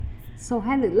So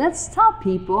Heather, let's tell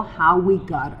people how we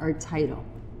got our title.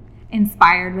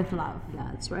 Inspired with love.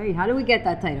 That's right. How do we get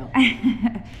that title?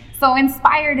 So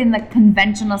inspired in the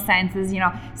conventional sense is,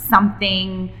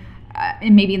 something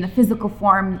maybe in the physical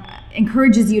form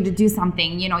encourages you to do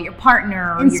something, your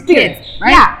partner or your kids.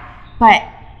 Right? Yeah. But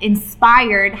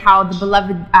inspired, how the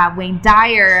beloved Wayne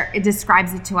Dyer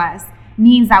describes it to us,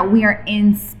 means that we are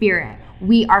in spirit.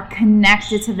 We are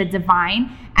connected to the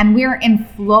divine and we're in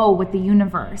flow with the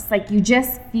universe. Like you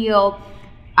just feel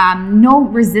no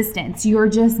resistance. You're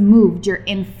just moved. You're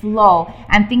in flow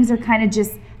and things are kind of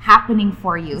just happening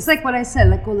for you. It's like what I said,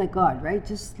 let go, let God, right?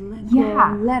 Just let go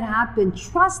and let happen.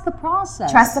 Trust the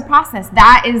process. Trust the process.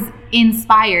 That is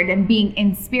inspired and being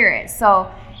in spirit.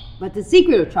 But the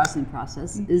secret of trusting the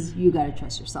process is you got to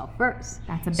trust yourself first.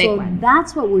 That's a big one. So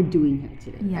that's what we're doing here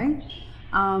today, right?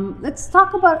 Let's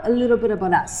talk about a little bit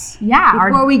about us. Yeah.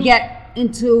 Before we get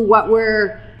into what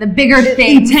the bigger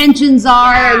things, intentions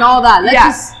are and all that. Let's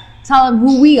just tell them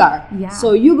who we are. Yeah.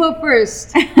 So you go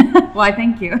first. Well,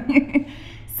 thank you.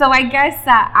 So I guess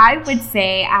I would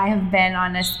say I have been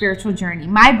on a spiritual journey.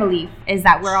 My belief is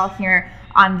that we're all here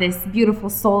on this beautiful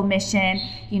soul mission.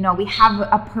 We have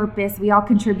a purpose. We all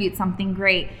contribute something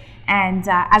great. And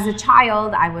as a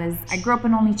child, I grew up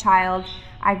an only child.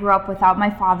 I grew up without my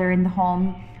father in the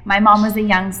home. My mom was a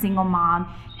young single mom,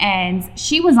 and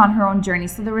she was on her own journey.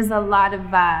 So there was a lot of,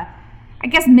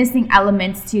 missing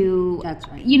elements to,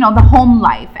 the home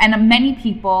life. And many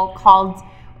people called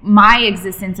my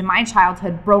existence in my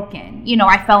childhood broken.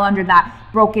 I fell under that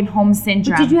broken home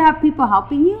syndrome. But did you have people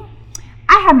helping you?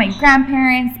 I had my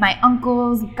grandparents, my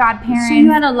uncles, godparents. So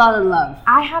you had a lot of love.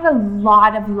 I had a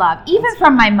lot of love, even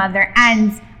from my mother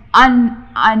and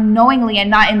unknowingly and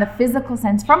not in the physical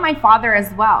sense, from my father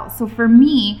as well. So for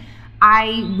me,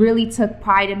 I really took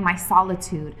pride in my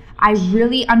solitude. I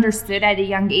really understood at a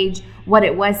young age what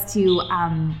it was to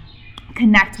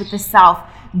connect with the self,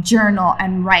 journal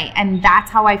and write. And that's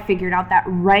how I figured out that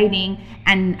writing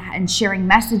and sharing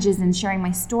messages and sharing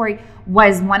my story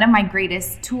was one of my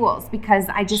greatest tools, because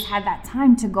I just had that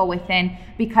time to go within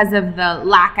because of the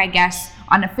lack, I guess,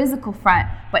 on a physical front.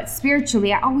 But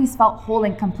spiritually, I always felt whole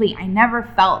and complete. I never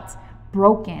felt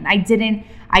broken. I didn't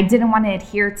want to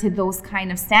adhere to those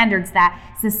kind of standards that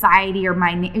society or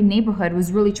my neighborhood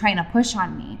was really trying to push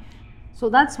on me. So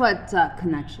that's what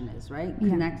connection is, right? Yeah.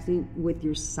 Connecting with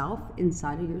yourself,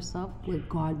 inside of yourself, where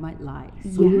God might lie.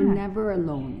 So you're never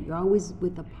alone. You're always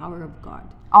with the power of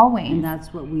God. Always. And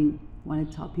that's what we want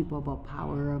to tell people about: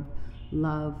 power of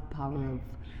love, power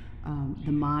of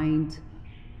the mind,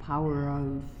 power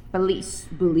of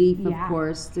belief, of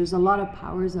course. There's a lot of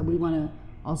powers that we want to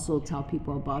also tell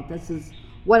people about. This is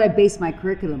what I base my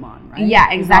curriculum on, right?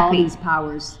 Yeah, exactly. All these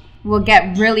powers. We'll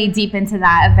get really deep into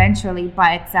that eventually,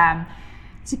 but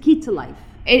it's a key to life.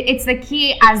 It's the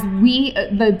key, as we,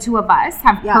 the two of us,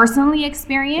 have personally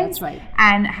experienced. That's right.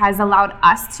 And has allowed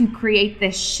us to create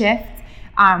this shift,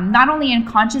 not only in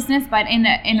consciousness, but in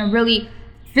a really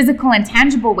physical and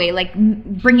tangible way, like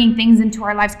bringing things into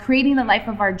our lives, creating the life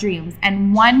of our dreams.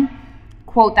 And one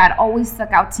quote that always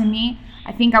stuck out to me,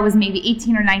 I think I was maybe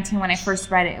 18 or 19 when I first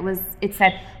read it. It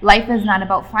said, life is not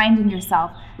about finding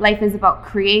yourself. Life is about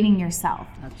creating yourself.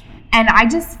 That's right. And I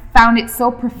just found it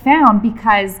so profound,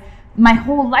 because my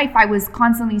whole life I was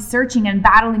constantly searching and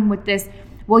battling with this,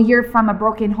 well, you're from a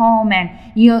broken home and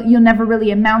you'll never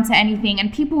really amount to anything.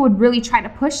 And people would really try to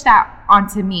push that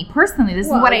onto me personally. This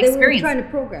is what I experienced. They were trying to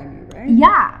program you, right?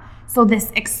 Yeah. So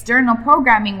this external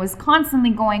programming was constantly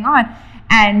going on.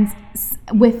 And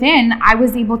within, I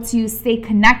was able to stay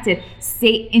connected,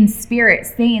 stay in spirit,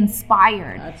 stay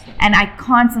inspired. That's right. And I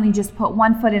constantly just put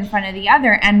one foot in front of the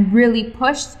other and really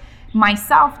pushed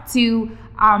myself to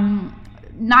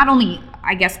not only,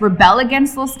 I guess, rebel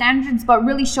against those standards, but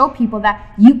really show people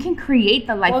that you can create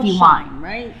the life you want.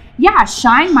 Right? Yeah,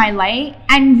 shine my light,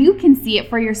 and you can see it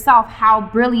for yourself how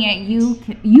brilliant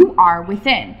you are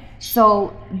within.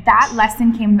 So that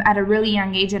lesson came at a really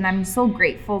young age, and I'm so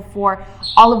grateful for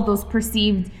all of those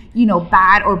perceived,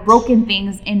 bad or broken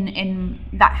things in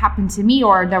that happened to me,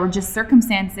 or there were just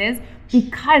circumstances,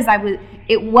 because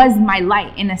it was my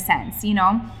light in a sense.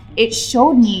 It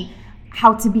showed me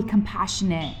how to be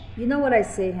compassionate. You know what I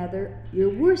say, Heather? Your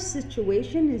worst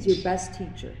situation is your best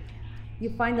teacher. You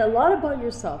find a lot about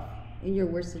yourself in your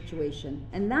worst situation,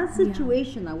 and that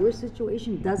worst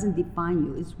situation doesn't define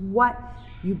you. It's what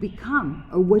you become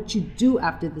or what you do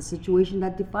after the situation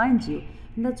that defines you.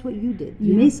 And that's what you did.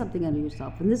 You made something out of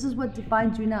yourself, and this is what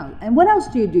defines you now. And what else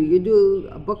do? You do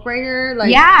a book writer?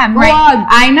 I'm right.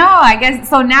 I know. I guess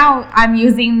so. Now I'm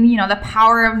using the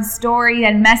power of story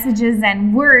and messages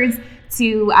and words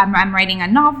to I'm writing a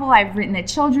novel. I've written a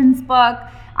children's book.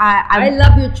 I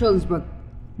love your children's book.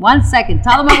 1 second.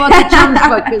 Tell them about the children's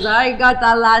book, because I got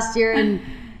that last year and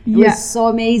it was so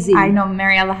amazing. I know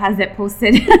Mariella has it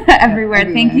posted everywhere.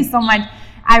 Thank you so much.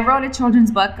 I wrote a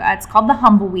children's book. It's called The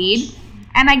Humbleweed.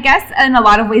 And I guess in a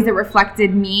lot of ways it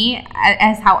reflected me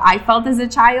as how I felt as a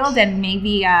child, and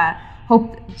maybe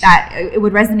hope that it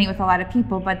would resonate with a lot of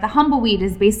people. But the humbleweed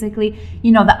is basically,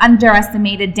 the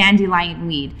underestimated dandelion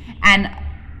weed. And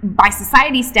by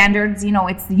society standards,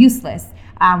 it's useless.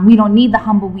 We don't need the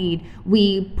humbleweed.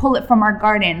 We pull it from our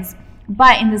gardens.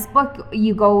 But in this book,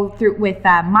 you go through with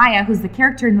Maya, who's the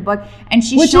character in the book, and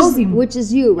she shows you. Which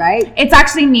is you, right? It's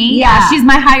actually me. Yeah. She's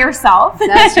my higher self.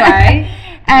 That's right.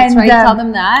 And that's right. Tell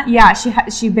them that. Yeah,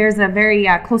 she bears a very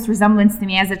close resemblance to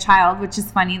me as a child, which is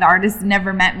funny. The artist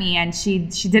never met me, and she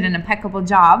did an impeccable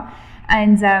job.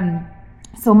 And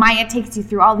so Maya takes you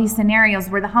through all these scenarios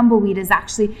where the humbleweed is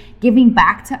actually giving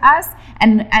back to us,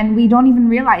 and we don't even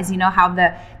realize, how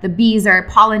the bees are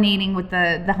pollinating with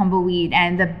the humbleweed,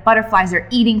 and the butterflies are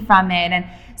eating from it, and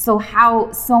so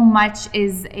how so much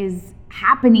is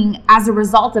happening as a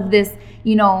result of this,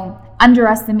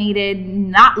 underestimated,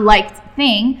 not liked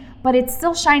thing, but it's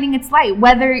still shining its light,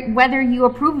 whether you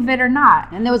approve of it or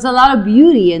not. And there was a lot of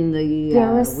beauty in the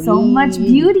there was weed. So much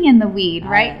beauty in the weed,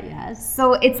 right? Yes.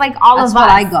 So it's like all That's of us.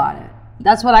 That's what I got it.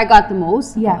 That's what I got the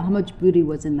most. Yeah. How much beauty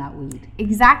was in that weed.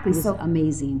 Exactly. It was so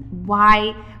amazing.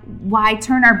 Why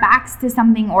turn our backs to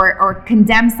something or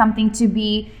condemn something to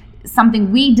be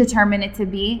something we determine it to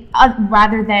be,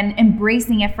 rather than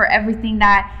embracing it for everything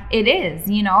that it is,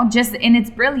 just in its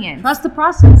brilliance. Trust the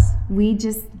process. We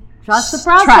just trust the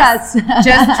process.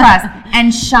 Just trust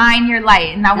and shine your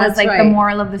light. And that was That's the right.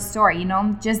 moral of the story,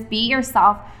 just be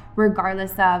yourself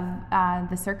regardless of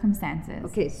the circumstances.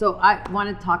 Okay, so I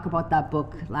want to talk about that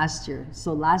book last year.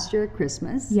 So last year at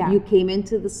Christmas, Yeah. you came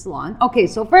into the salon. Okay,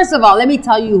 so first of all, let me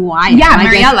tell you who I am. Yeah,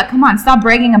 Mariella, come on, stop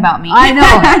bragging about me. I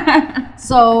know.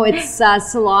 So it's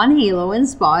Salon Halo and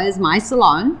Spa is my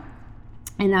salon,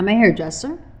 and I'm a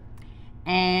hairdresser.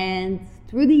 And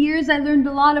through the years, I learned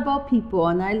a lot about people,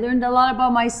 and I learned a lot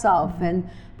about myself. And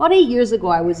about 8 years ago,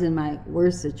 I was in my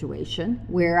worst situation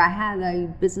where I had a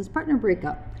business partner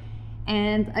breakup.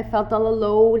 And I felt all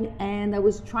alone, and I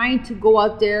was trying to go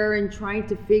out there and trying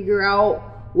to figure out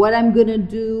what I'm going to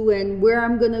do and where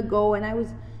I'm going to go. And I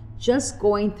was just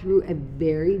going through a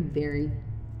very, very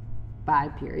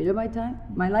bad period of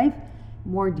my life.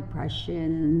 More depression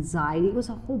and anxiety. It was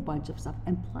a whole bunch of stuff.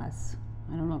 And plus,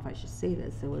 I don't know if I should say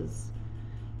this, it was,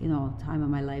 a time of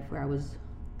my life where I was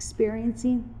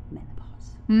experiencing menopause.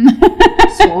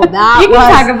 So that you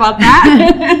can talk about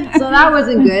that. So that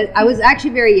wasn't good. I was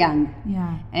actually very young.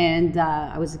 Yeah. And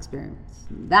I was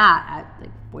experiencing that at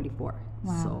like 44.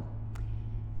 Wow.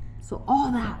 So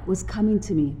all that was coming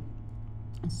to me.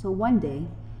 And so one day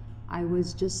I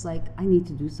was just like, I need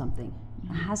to do something.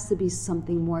 It has to be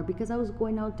something more, because I was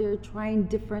going out there trying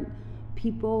different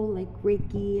people like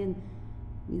Reiki and,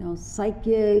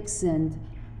 psychics and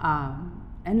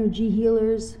energy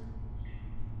healers.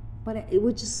 But it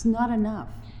was just not enough.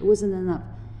 It wasn't enough.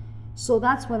 So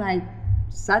that's when I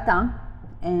sat down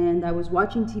and I was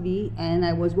watching TV, and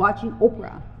I was watching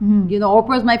Oprah. Mm-hmm.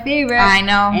 Oprah's my favorite. I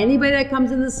know. Anybody that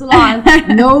comes in the salon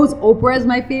knows Oprah is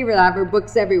my favorite. I have her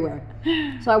books everywhere.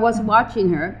 So I was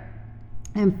watching her,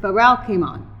 and Pharrell came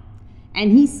on.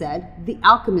 And he said, The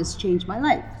Alchemist changed my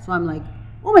life. So I'm like,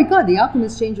 oh my God, The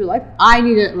Alchemist changed your life? I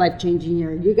need a life-changing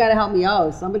here. You got to help me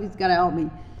out. Somebody's got to help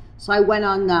me. So I went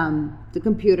on the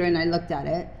computer and I looked at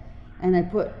it, and I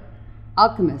put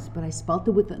alchemist, but I spelled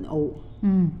it with an O.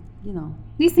 Mm.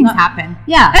 These things happen.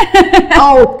 Yeah.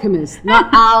 Alchemist,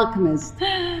 not alchemist.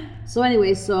 So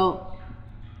anyway,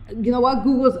 you know what?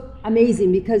 Google's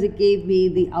amazing because it gave me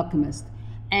The Alchemist.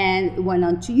 And it went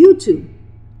on to YouTube.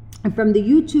 And from the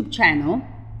YouTube channel,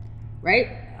 right,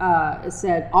 it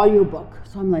said audiobook.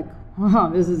 So I'm like,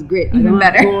 oh, this is great. Even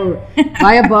better. I don't have to go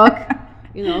buy a book.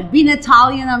 Being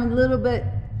Italian, I'm a little bit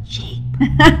cheap.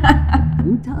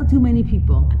 Don't tell too many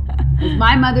people. As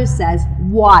my mother says,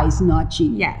 wise, not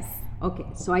cheap. Yes. Okay,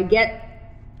 so I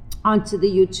get onto the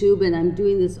YouTube and I'm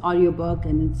doing this audiobook,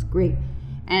 and it's great.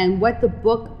 And what the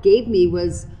book gave me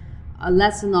was a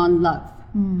lesson on love.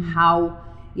 How,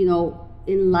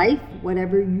 in life,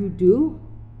 whatever you do,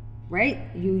 right,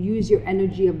 you use your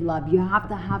energy of love. You have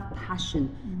to have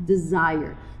passion,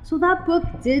 desire. So that book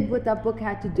did what that book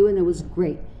had to do, and it was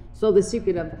great. So the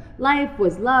secret of life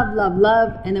was love, love,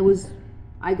 love, and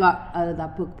I got out of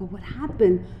that book. But what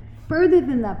happened further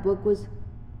than that book was,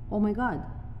 oh my God,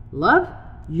 love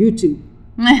YouTube.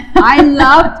 I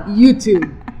loved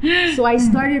YouTube. So I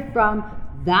started from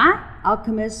that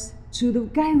Alchemist to the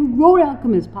guy who wrote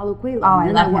Alchemist, Paulo Coelho. Oh,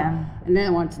 I love him. And then I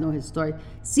wanted to know his story.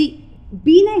 See,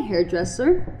 being a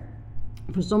hairdresser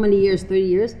for so many years, 30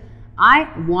 years, I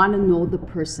want to know the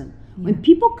person. Yeah. When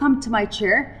people come to my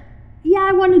chair,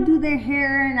 I want to do their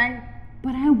hair,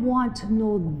 but I want to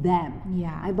know them.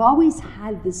 Yeah. I've always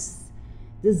had this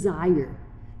desire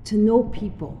to know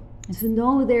people, to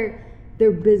know their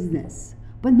business,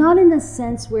 but not in a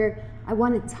sense where I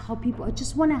want to tell people. I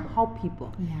just want to help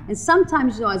people. Yeah. And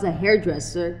sometimes, as a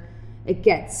hairdresser, it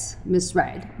gets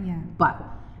misread. Yeah. But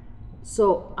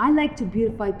so I like to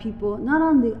beautify people, not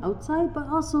on the outside, but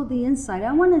also the inside.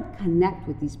 I want to connect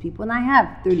with these people. And I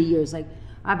have 30 years. I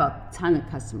have a ton of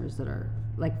customers that are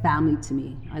like family to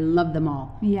me. I love them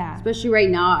all. Yeah. Especially right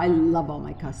now, I love all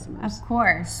my customers. Of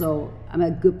course. So I'm at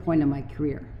a good point in my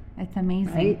career. It's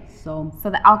amazing. Right? So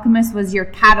The Alchemist was your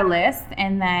catalyst,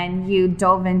 and then you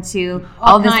dove into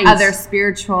all this other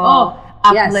spiritual,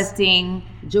 uplifting.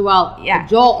 Yes. Joel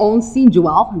Osteen,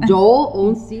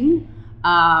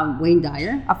 Wayne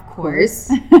Dyer. Of course.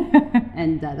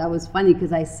 And that was funny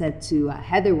because I said to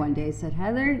Heather one day, I said,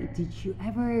 Heather, did you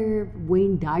ever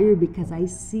Wayne Dyer? Because I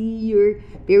see you're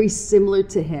very similar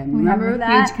to him. Remember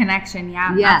that? Huge connection.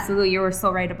 Yeah, absolutely. You were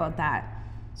so right about that.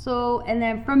 So, and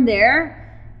then from there,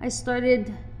 I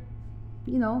started,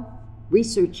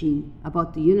 researching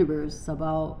about the universe,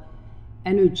 about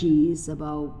energies,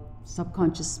 about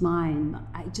subconscious mind.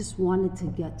 I just wanted to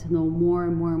get to know more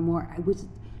and more and more. I was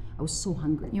so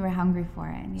hungry. You were hungry for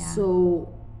it, yeah.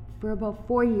 So for about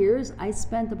 4 years, I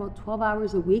spent about 12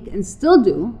 hours a week, and still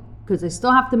do, because I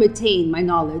still have to maintain my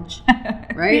knowledge,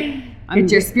 right?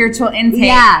 Get your spiritual intake.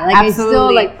 Yeah, like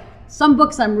absolutely. I still, some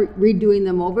books I'm redoing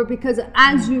them over, because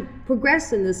as you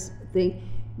progress in this thing,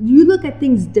 you look at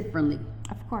things differently.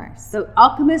 Of course. So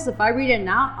Alchemist, if I read it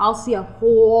now, I'll see a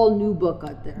whole new book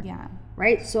out there. Yeah.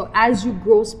 Right? So as you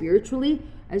grow spiritually,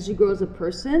 as you grow as a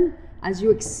person, as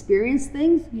you experience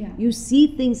things, you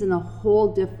see things in a whole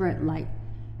different light.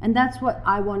 And that's what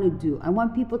I want to do. I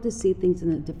want people to see things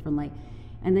in a different light.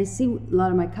 And I see a lot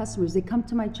of my customers, they come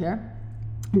to my chair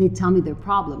and they tell me their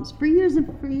problems for years and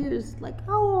for years. Like,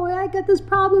 oh, I got this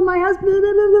problem, my husband,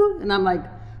 blah, blah, blah. And I'm like,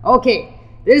 okay,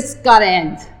 this gotta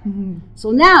end. Mm-hmm.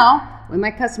 So now, when my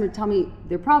customer tell me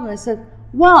their problem, I said,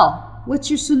 well,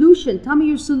 what's your solution? Tell me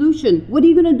your solution. What are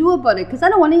you gonna do about it? Because I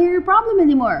don't want to hear your problem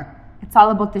anymore. It's all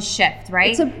about the shift,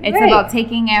 right? It's about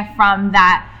taking it from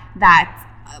that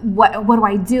what do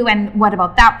I do and what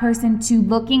about that person to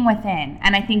looking within.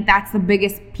 And I think that's the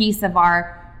biggest piece of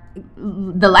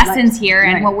the lessons here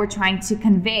and what we're trying to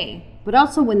convey. But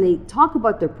also when they talk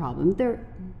about their problem, they're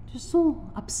so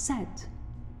upset,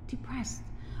 depressed.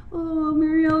 Oh,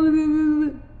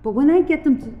 Marielle. But when I get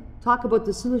them to talk about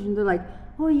the solution, they're like,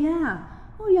 oh yeah,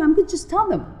 I'm gonna just tell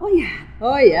them. Oh yeah,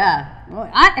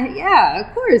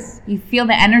 of course. You feel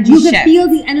the energy shift. You can feel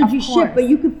the energy shift, but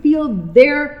you can feel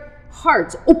their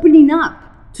hearts opening up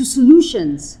to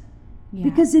solutions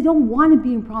because they don't want to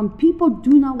be in problems. People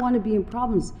do not want to be in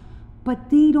problems, but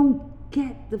they don't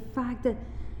get the fact that,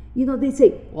 they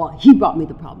say, well, he brought me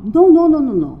the problem.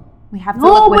 No. We have to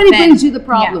Nobody look within. brings you the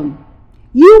problem. Yeah.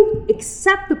 You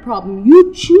accept the problem.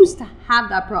 You choose to have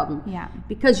that problem. Yeah.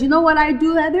 Because you know what I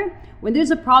do, Heather? When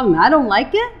there's a problem, I don't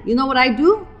like it. You know what I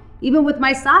do? Even with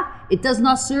my staff, it does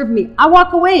not serve me. I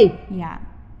walk away. Yeah.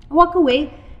 I walk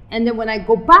away. And then when I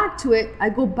go back to it,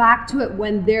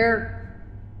 when they're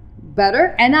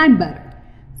better and I'm better.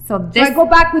 So I go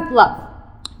back with love.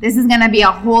 This is going to be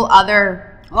a whole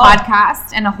other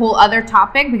podcast and a whole other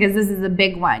topic, because this is a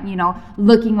big one,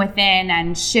 looking within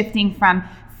and shifting from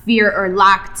fear or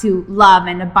lack to love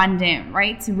and abundant,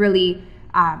 right? To really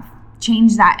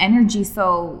change that energy.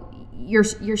 So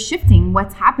you're shifting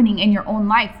what's happening in your own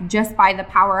life just by the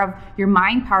power of your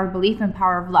mind, power of belief, and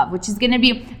power of love, which is going to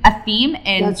be a theme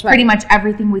in pretty much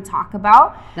everything we talk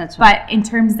about. That's right. But in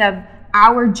terms of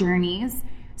our journeys,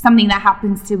 something that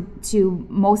happens to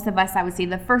most of us, I would say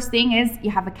the first thing is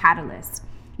you have a catalyst.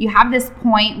 You have this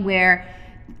point where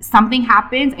something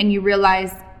happens and you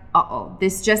realize,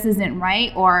 this just isn't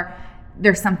right, or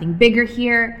there's something bigger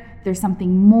here, there's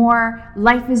something more.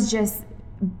 Life is just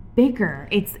bigger.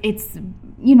 It's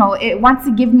it wants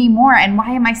to give me more, and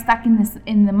why am I stuck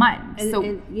in the mud?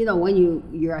 And when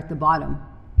you're at the bottom,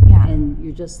 and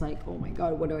you're just like, oh my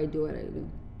God, what do I do?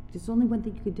 There's only one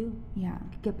thing you could do. Yeah.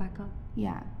 Get back up.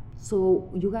 Yeah. So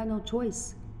you got no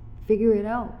choice. Figure it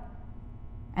out.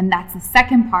 And that's the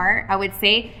second part, I would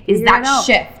say, is Figure that it out.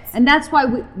 shift. And that's why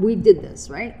we did this,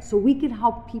 right? So we could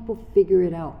help people figure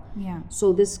it out. Yeah.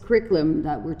 So this curriculum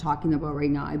that we're talking about right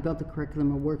now, I built a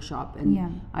curriculum, a workshop, and Yeah.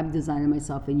 I've designed it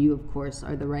myself, and you, of course,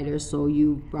 are the writers, so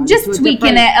you brought Just it to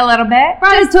tweaking it a little bit.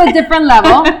 brought it to a different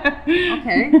level.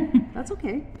 Okay, that's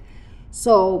okay.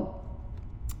 So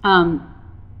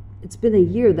it's been a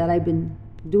year that I've been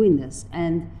doing this,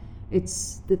 and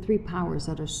it's the 3 powers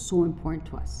that are so important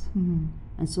to us. Mm-hmm.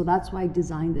 And so that's why I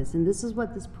designed this. And this is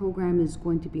what this program is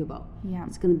going to be about. Yeah.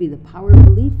 It's going to be the power of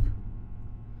belief,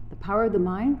 the power of the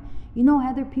mind. You know,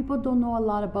 Heather, people don't know a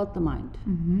lot about the mind,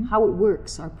 how it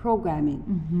works, our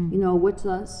programming. You know, what's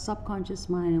a subconscious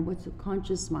mind and what's a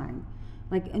conscious mind.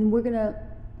 And we're going to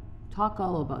talk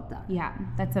all about that. Yeah,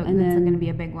 that's And then- going to be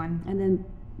a big one. And then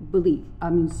belief.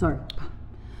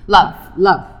 Love.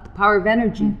 Love, the power of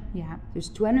energy. Yeah. There's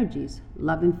 2 energies,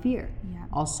 love and fear, Yeah.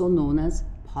 also known as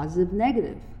positive,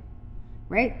 negative,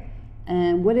 right?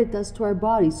 And what it does to our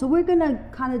body. So we're going to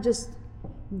kind of just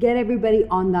get everybody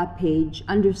on that page,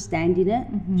 understanding it,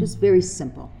 just very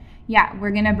simple. Yeah,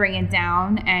 we're going to bring it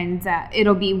down, and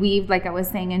it'll be weaved, like I was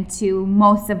saying, into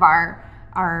most of our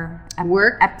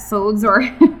Work. episodes, or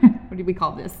what do we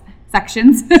call this?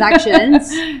 Sections.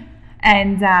 Sections.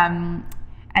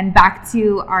 And back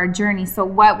to our journey. So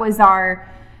what was our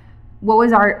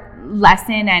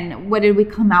lesson, and what did we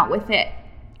come out with it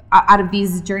out of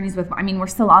these journeys with? I mean, we're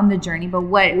still on the journey, but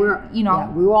what We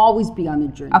will always be on the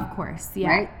journey. of course, yeah,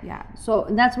 Right? yeah, So,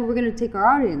 and that's what we're going to take our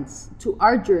audience to,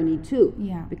 our journey too.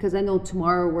 Yeah. Because I know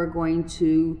tomorrow we're going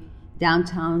to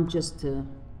downtown just to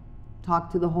talk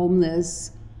to the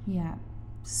homeless, yeah.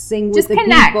 sing Just with the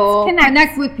connect, people, connect.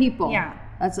 connect with people. Yeah.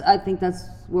 I think that's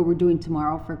what we're doing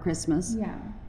tomorrow for Christmas. Yeah.